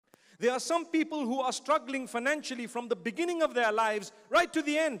There are some people who are struggling financially from the beginning of their lives right to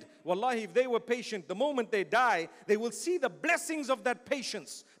the end. Wallahi, if they were patient, the moment they die, they will see the blessings of that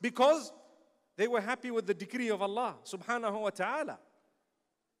patience because they were happy with the decree of Allah subhanahu wa ta'ala.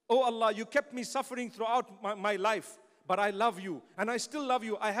 Oh Allah, you kept me suffering throughout my life, but I love you and I still love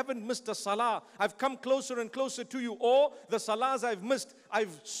you. I haven't missed a salah. I've come closer and closer to you. Or the salahs I've missed,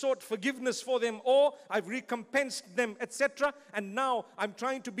 I've sought forgiveness for them, or I've recompensed them, etc. And now I'm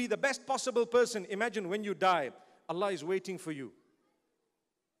trying to be the best possible person. Imagine when you die, Allah is waiting for you.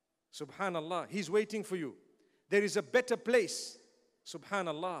 Subhanallah, He's waiting for you. There is a better place.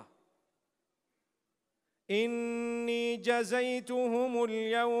 Subhanallah. إني جزيتهم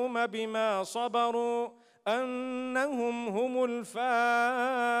اليوم بما صبروا أنهم هم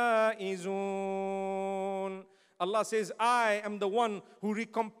الفائزون. Allah says, I am the one who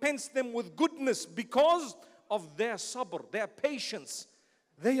recompensed them with goodness because of their sabr, their patience.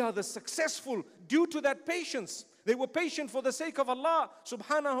 They are the successful due to that patience. They were patient for the sake of Allah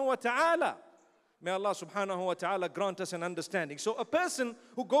subhanahu wa ta'ala. May Allah subhanahu wa ta'ala grant us an understanding. So a person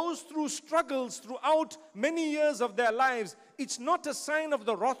who goes through struggles throughout many years of their lives, it's not a sign of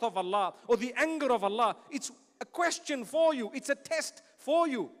the wrath of Allah or the anger of Allah. It's a question for you. It's a test for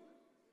you.